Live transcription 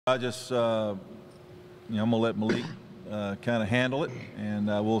I just, I'm gonna let Malik kind of handle it, and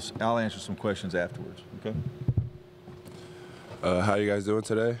I'll answer some questions afterwards. Okay. How you guys doing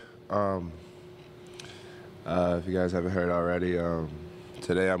today? If you guys haven't heard already,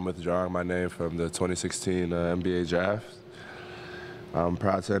 today I'm withdrawing my name from the 2016 NBA draft. I'm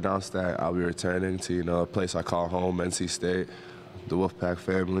proud to announce that I'll be returning to a place I call home, NC State, the Wolfpack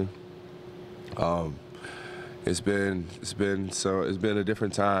family. It's been a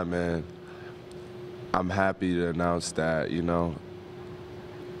different time, and I'm happy to announce that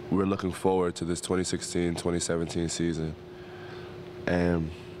we're looking forward to this 2016-2017 season.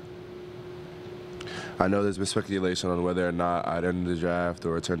 And I know there's been speculation on whether or not I'd enter the draft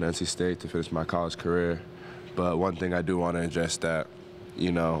or return to NC State to finish my college career. But one thing I do want to address that,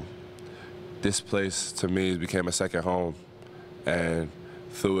 this place to me became a second home. And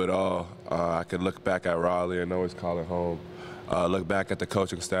through it all, I could look back at Raleigh and always call it home. Look back at the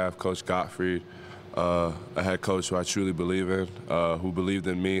coaching staff, Coach Gottfried, a head coach who I truly believe in, who believed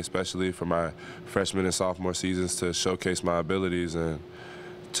in me, especially for my freshman and sophomore seasons, to showcase my abilities and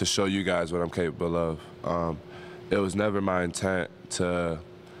to show you guys what I'm capable of. It was never my intent to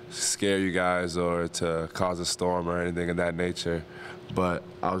scare you guys or to cause a storm or anything of that nature, but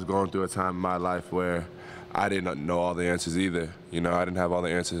I was going through a time in my life where I didn't know all the answers either. I didn't have all the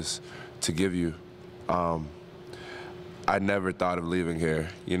answers to give you. I never thought of leaving here.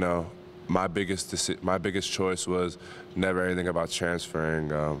 My biggest choice was never anything about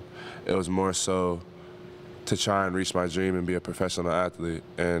transferring. It was more so to try and reach my dream and be a professional athlete.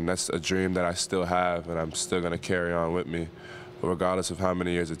 And that's a dream that I still have, and I'm still going to carry on with me, regardless of how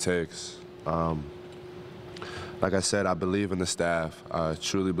many years it takes. Like I said, I believe in the staff. I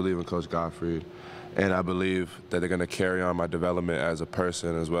truly believe in Coach Gottfried. And I believe that they're going to carry on my development as a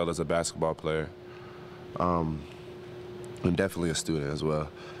person as well as a basketball player. And definitely a student as well.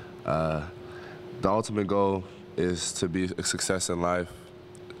 The ultimate goal is to be a success in life,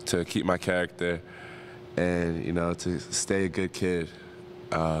 to keep my character, and to stay a good kid,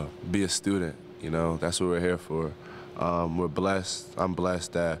 be a student. That's what we're here for. We're blessed. I'm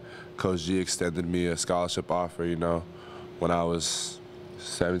blessed that Coach G extended me a scholarship offer, when I was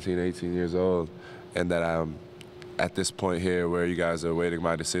 17, 18 years old, and that I'm at this point here where you guys are awaiting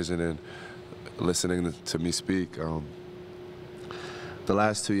my decision and listening to me speak. The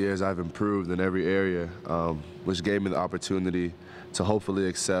last 2 years I've improved in every area, which gave me the opportunity to hopefully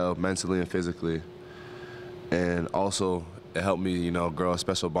excel mentally and physically. And also, it helped me, grow a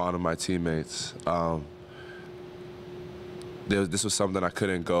special bond with my teammates. This was something I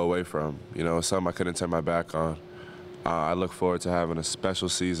couldn't go away from. Something I couldn't turn my back on. I look forward to having a special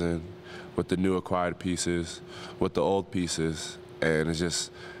season with the new acquired pieces, with the old pieces, and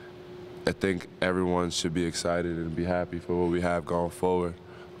I think everyone should be excited and be happy for what we have going forward.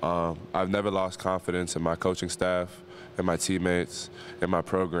 I've never lost confidence in my coaching staff, in my teammates, in my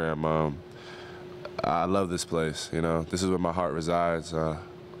program. I love this place. This is where my heart resides.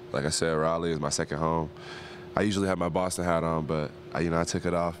 Like I said, Raleigh is my second home. I usually have my Boston hat on, but I took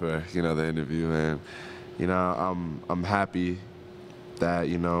it off for the interview, and I'm happy that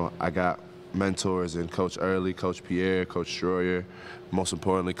I got mentors in Coach Early, Coach Pierre, Coach Schroyer, most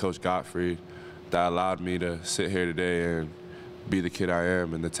importantly Coach Gottfried, that allowed me to sit here today and be the kid I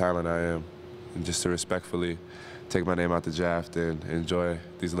am and the talent I am, and just to respectfully take my name out the draft and enjoy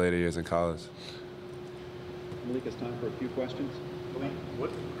these later years in college. Malik, it's time for a few questions. Malik,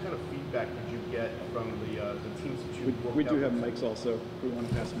 what kind of feedback did you get from the teams that you worked out? We do have mics also. We want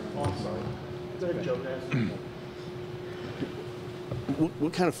to pass them around. Oh, I'm sorry. Go ahead, Joe.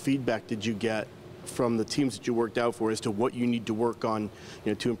 What kind of feedback did you get from the teams that you worked out for as to what you need to work on,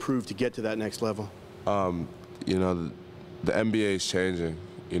 to improve to get to that next level? The NBA is changing.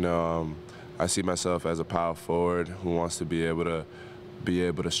 I see myself as a power forward who wants to be able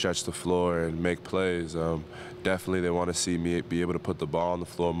to stretch the floor and make plays. Definitely, they want to see me be able to put the ball on the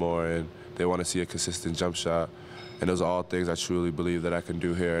floor more, and they want to see a consistent jump shot. And those are all things I truly believe that I can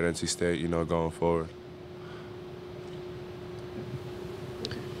do here at NC State, going forward.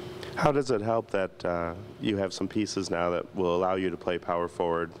 How does it help that you have some pieces now that will allow you to play power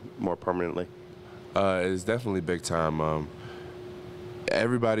forward more permanently? It's definitely big time.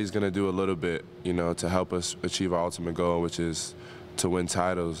 Everybody's going to do a little bit, to help us achieve our ultimate goal, which is to win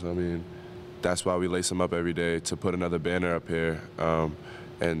titles. I mean, that's why we lace them up every day, to put another banner up here.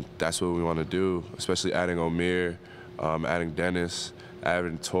 And that's what we want to do, especially adding Omir, adding Dennis,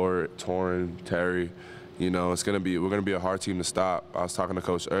 adding Torin, Terry. We're gonna be a hard team to stop. I was talking to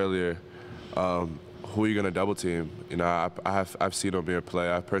Coach earlier. who are you going to double team? You know, I've seen Omer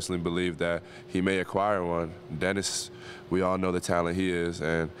play. I personally believe that he may acquire one. Dennis, we all know the talent he is,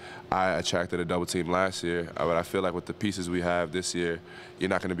 and I attracted a double team last year. But I feel like with the pieces we have this year, you're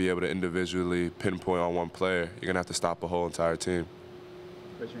not going to be able to individually pinpoint on one player. You're going to have to stop a whole entire team.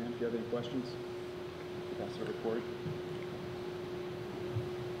 Raise your hand if you have any questions. Pass it over to Corey.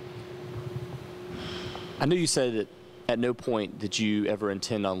 I know you said that at no point did you ever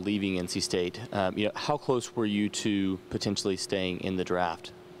intend on leaving NC State. You know, how close were you to potentially staying in the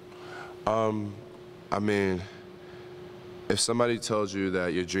draft? I mean, if somebody told you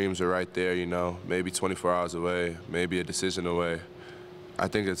that your dreams are right there, you know, maybe 24 hours away, maybe a decision away, I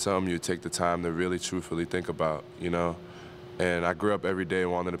think it's something you take the time to really truthfully think about, you know. And I grew up every day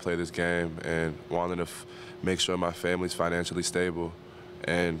wanting to play this game and wanting to make sure my family's financially stable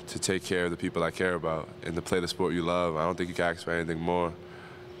and to take care of the people I care about and to play the sport you love. I don't think you can ask for anything more.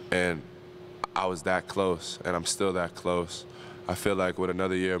 And I was that close, and I'm still that close. I feel like with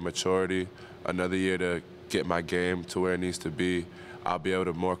another year of maturity, another year to get my game to where it needs to be, I'll be able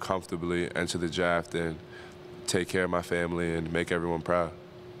to more comfortably enter the draft and take care of my family and make everyone proud.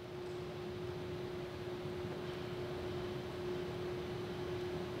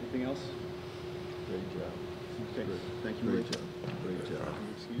 Anything else? Great job. Okay. Thank you, Great Malik. job. Great job.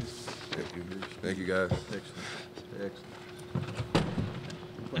 Excused. Thank you. Thank you, guys. Excellent. Excellent.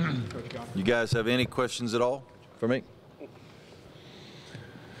 Questions for Coach Gottfried? You guys have any questions at all for me?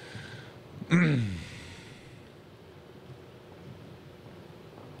 How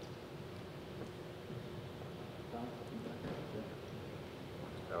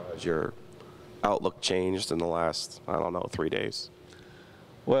has your outlook changed in the last, I don't know, 3 days?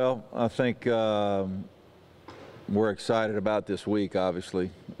 Well, I think we're excited about this week,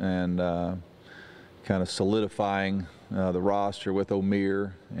 obviously, and kind of solidifying the roster with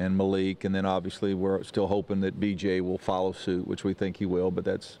Omer and Malik, and then obviously we're still hoping that BJ will follow suit, which we think he will, but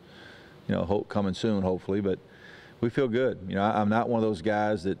that's, you know, coming soon, hopefully. But we feel good. You know, I'm not one of those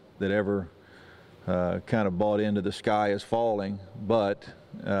guys that ever kind of bought into the sky is falling, but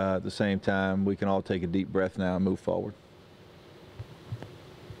at the same time, we can all take a deep breath now and move forward.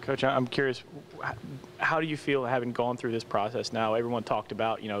 Coach, I'm curious, how do you feel having gone through this process now? Everyone talked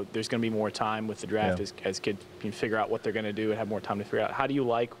about, you know, there's going to be more time with the draft as kids can figure out what they're going to do and have more time to figure out. How do you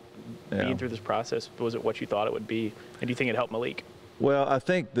like being through this process? Was it what you thought it would be? And do you think it helped Malik? Well, I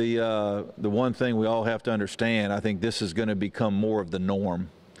think the one thing we all have to understand, I think this is going to become more of the norm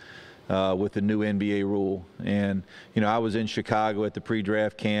with the new NBA rule. And, you know, I was in Chicago at the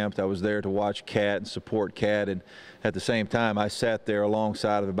pre-draft camp. I was there to watch Cat and support Cat. And at the same time, I sat there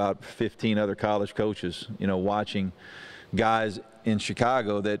alongside of about 15 other college coaches, you know, watching guys in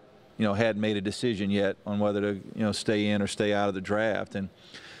Chicago that, you know, hadn't made a decision yet on whether to, you know, stay in or stay out of the draft. And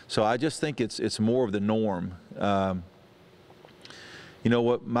so I just think it's more of the norm. You know,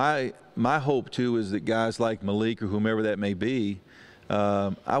 what my hope, too, is that guys like Malik or whomever that may be,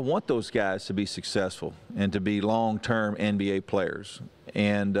 I want those guys to be successful and to be long-term NBA players.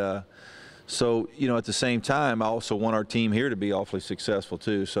 And so, you know, at the same time, I also want our team here to be awfully successful,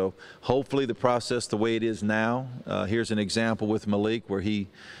 too. So hopefully the process the way it is now, here's an example with Malik where he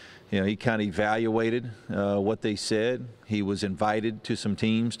kind of evaluated what they said. He was invited to some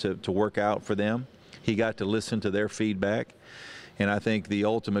teams to work out for them. He got to listen to their feedback. And I think the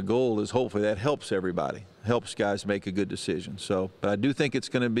ultimate goal is hopefully that helps everybody, helps guys make a good decision. So, but I do think it's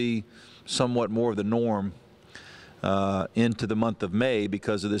going to be somewhat more of the norm into the month of May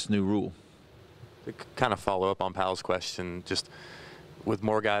because of this new rule. To kind of follow up on Pal's question, just with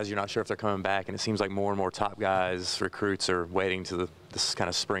more guys, you're not sure if they're coming back, and it seems like more and more top guys, recruits are waiting to this kind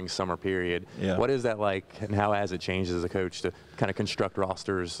of spring, summer period. Yeah. What is that like, and how has it changed as a coach to kind of construct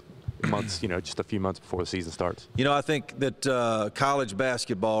rosters months, you know, just a few months before the season starts? You know, I think that college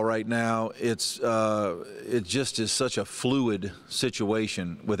basketball right now, it just is such a fluid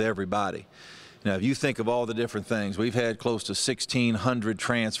situation with everybody. Now, if you think of all the different things, we've had close to 1,600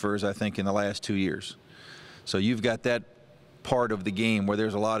 transfers, I think, in the last 2 years. So you've got that part of the game where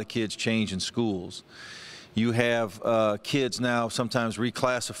there's a lot of kids changing schools. You have kids now sometimes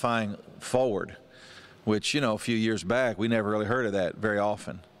reclassifying forward, which, you know, a few years back, we never really heard of that very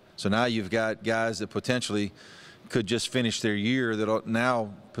often. So now you've got guys that potentially could just finish their year that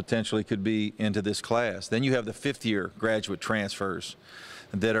now potentially could be into this class. Then you have the fifth-year graduate transfers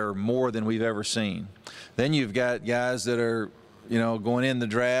that are more than we've ever seen. Then you've got guys that are, you know, going in the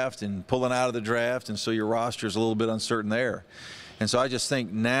draft and pulling out of the draft, and so your roster is a little bit uncertain there. And so I just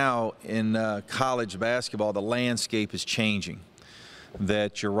think now in college basketball, the landscape is changing,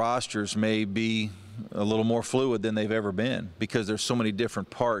 that your rosters may be a little more fluid than they've ever been because there's so many different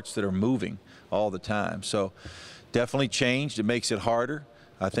parts that are moving all the time. So definitely changed. It makes it harder.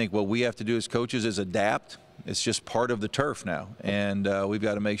 I think what we have to do as coaches is adapt. It's just part of the turf now, and we've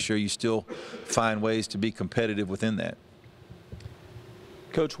got to make sure you still find ways to be competitive within that.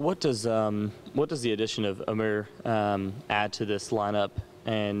 Coach, what does the addition of Amir add to this lineup,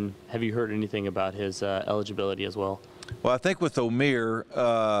 and have you heard anything about his eligibility as well? Well, I think with Amir,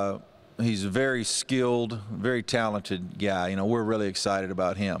 he's a very skilled, very talented guy. You know, we're really excited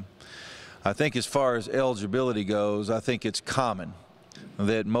about him. I think as far as eligibility goes, I think it's common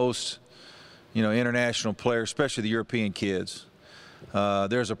that most, you know, international players, especially the European kids,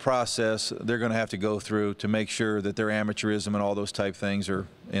 there's a process they're going to have to go through to make sure that their amateurism and all those type things are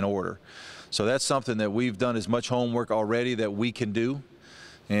in order. So that's something that we've done as much homework already that we can do,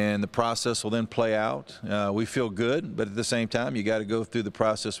 and the process will then play out. We feel good, but at the same time, you got to go through the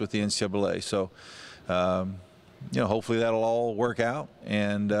process with the NCAA. So, you know, hopefully that'll all work out,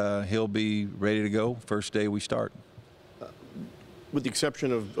 and he'll be ready to go first day we start. With the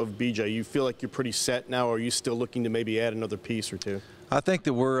exception of BJ, you feel like you're pretty set now, or are you still looking to maybe add another piece or two? I think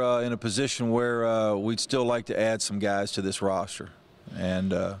that we're in a position where we'd still like to add some guys to this roster.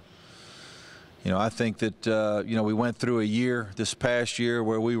 And, you know, I think that, you know, we went through a year this past year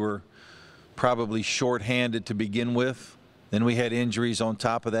where we were probably shorthanded to begin with. Then we had injuries on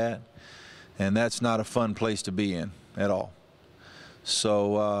top of that. And that's not a fun place to be in at all.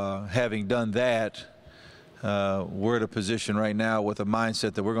 So having done that, we're at a position right now with a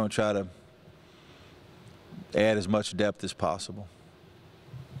mindset that we're going to try to add as much depth as possible.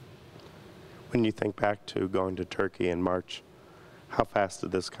 When you think back to going to Turkey in March, how fast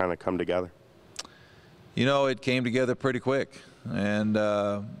did this kind of come together? You know, it came together pretty quick. And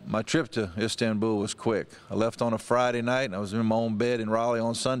my trip to Istanbul was quick. I left on a Friday night, and I was in my own bed in Raleigh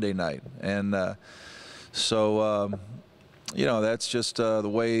on Sunday night. And so, you know, that's just the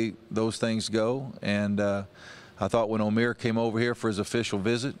way those things go. And I thought when Amir came over here for his official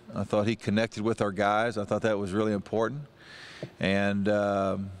visit, I thought he connected with our guys. I thought that was really important. And,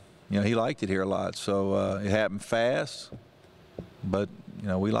 you know, he liked it here a lot. So it happened fast, but, you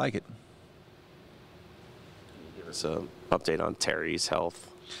know, we like it. Give us an update on Terry's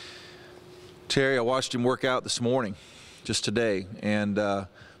health. Terry, I watched him work out this morning, just today. And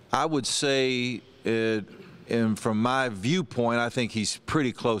I would say, and from my viewpoint, I think he's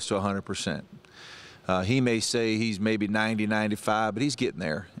pretty close to 100%. He may say he's maybe 90, 95, but he's getting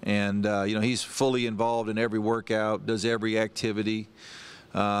there. And, you know, he's fully involved in every workout, does every activity.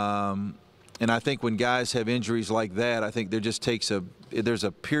 And I think when guys have injuries like that, I think there just there's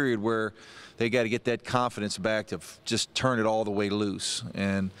a period where they got to get that confidence back to just turn it all the way loose.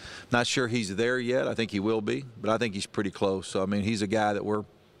 And not sure he's there yet. I think he will be, but I think he's pretty close. So, I mean, he's a guy that we're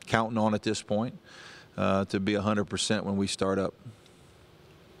counting on at this point to be 100% when we start up.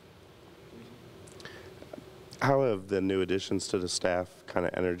 How have the new additions to the staff kind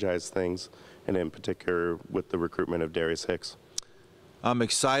of energized things, and in particular with the recruitment of Darius Hicks? I'm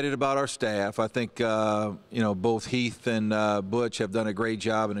excited about our staff. I think, you know, both Heath and Butch have done a great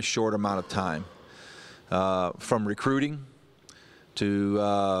job in a short amount of time. From recruiting to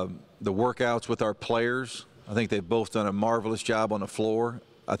the workouts with our players, I think they've both done a marvelous job on the floor.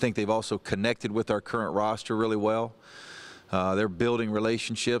 I think they've also connected with our current roster really well. They're building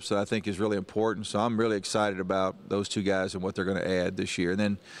relationships that I think is really important. So I'm really excited about those two guys and what they're going to add this year. And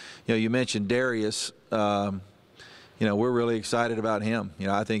then, you know, you mentioned Darius. You know, we're really excited about him. You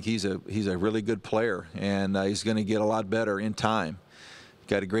know, I think he's a really good player, and he's going to get a lot better in time.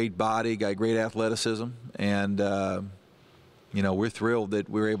 Got a great body, got great athleticism, and you know, we're thrilled that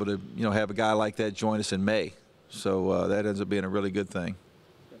we're able to, you know, have a guy like that join us in May. So that ends up being a really good thing.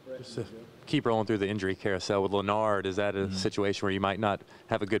 Just to keep rolling through the injury carousel with Leonard, is that a situation where you might not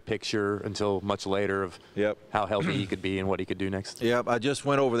have a good picture until much later of how healthy he could be and what he could do next? Yep, I just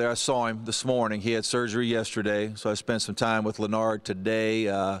went over there. I saw him this morning. He had surgery yesterday, so I spent some time with Leonard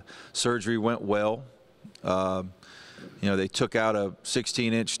today. Surgery went well. You know, they took out a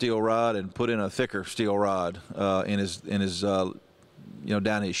 16-inch steel rod and put in a thicker steel rod in his you know,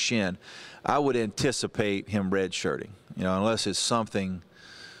 down his shin. I would anticipate him redshirting, you know, unless it's something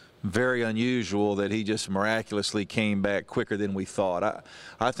very unusual that he just miraculously came back quicker than we thought.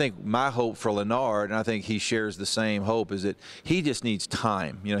 I think my hope for Leonard, and I think he shares the same hope, is that he just needs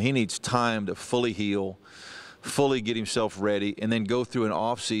time. You know, he needs time to fully heal, fully get himself ready, and then go through an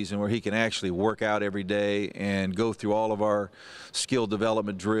off season where he can actually work out every day and go through all of our skill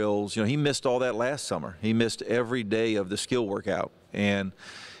development drills. You know, he missed all that last summer. He missed every day of the skill workout, and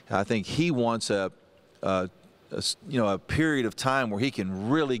I think he wants you know, a period of time where he can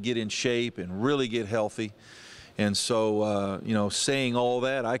really get in shape and really get healthy. And so, you know, saying all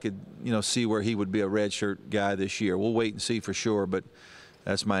that, I could, you know, see where he would be a redshirt guy this year. We'll wait and see for sure, but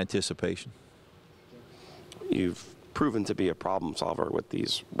that's my anticipation. You've proven to be a problem solver with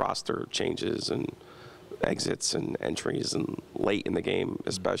these roster changes and exits and entries and late in the game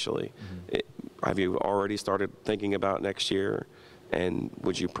especially. Have you already started thinking about next year, and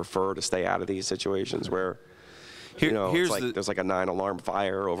would you prefer to stay out of these situations where you know, it's like there's like a 9-alarm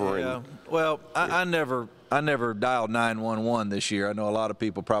fire over in... Well, I never dialed 911 this year. I know a lot of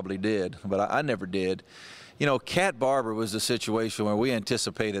people probably did, but I never did. You know, Cat Barber was the situation where we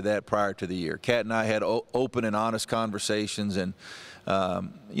anticipated that prior to the year. Cat and I had open and honest conversations, and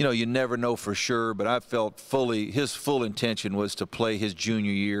you know, you never know for sure, but I felt his full intention was to play his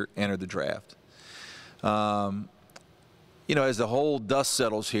junior year, enter the draft. You know, as the whole dust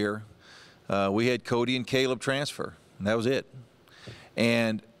settles here, we had Cody and Caleb transfer, and that was it.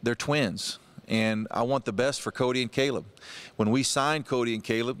 And they're twins, and I want the best for Cody and Caleb. When we signed Cody and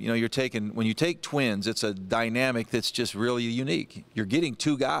Caleb, you know, when you take twins, it's a dynamic that's just really unique. You're getting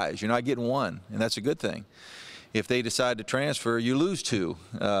two guys, you're not getting one, and that's a good thing. If they decide to transfer, you lose two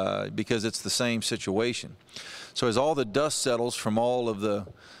because it's the same situation. So as all the dust settles from all of the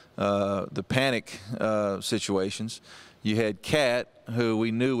panic situations, you had Cat, who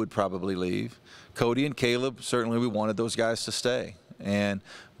we knew would probably leave. Cody and Caleb, certainly we wanted those guys to stay.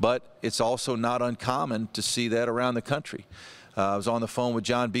 But it's also not uncommon to see that around the country. I was on the phone with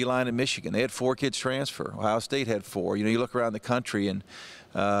John Beeline in Michigan. They had 4 kids transfer. Ohio State had 4. You know, you look around the country, and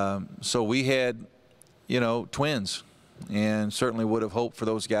so we had, you know, twins, and certainly would have hoped for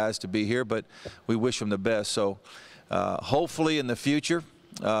those guys to be here, but we wish them the best. So hopefully in the future,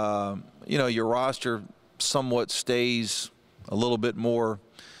 you know, your roster somewhat stays a little bit more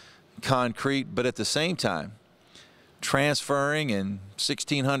concrete, but at the same time, transferring and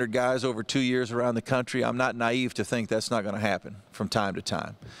 1,600 guys over 2 years around the country, I'm not naive to think that's not going to happen from time to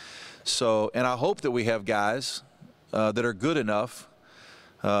time. So, and I hope that we have guys that are good enough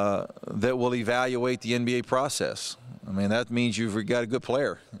that will evaluate the NBA process. I mean, that means you've got a good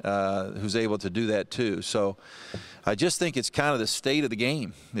player who's able to do that too. So I just think it's kind of the state of the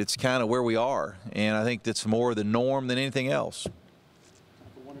game. It's kind of where we are, and I think that's more the norm than anything else.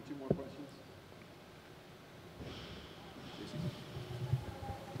 For 1 or 2 more questions.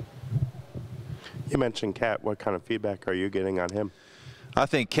 You mentioned Cat. What kind of feedback are you getting on him? I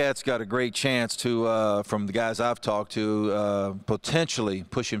think Cat's got a great chance to, from the guys I've talked to, potentially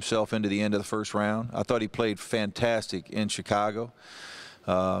push himself into the end of the first round. I thought he played fantastic in Chicago.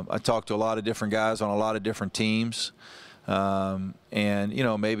 I talked to a lot of different guys on a lot of different teams, and, you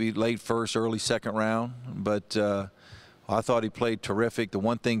know, maybe late first, early second round. But I thought he played terrific. The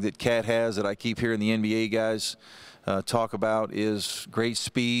one thing that Cat has that I keep hearing the NBA guys talk about is great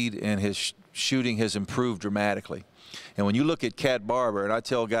speed, and his shooting has improved dramatically. And when you look at Cat Barber, and I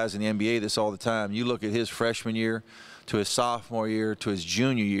tell guys in the NBA this all the time, you look at his freshman year to his sophomore year to his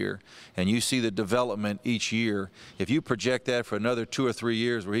junior year, and you see the development each year. If you project that for another 2 or 3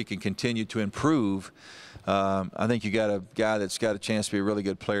 years where he can continue to improve, I think you got a guy that's got a chance to be a really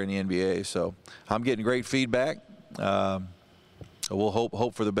good player in the NBA. So I'm getting great feedback. We'll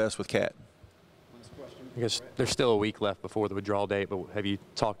hope for the best with Cat. I guess there's still a week left before the withdrawal date, but have you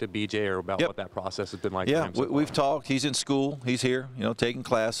talked to BJ or about what that process has been like? Yeah, for him so we've far? talked. He's in school. He's here, you know, taking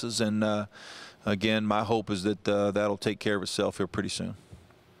classes. And, again, my hope is that that'll take care of itself here pretty soon.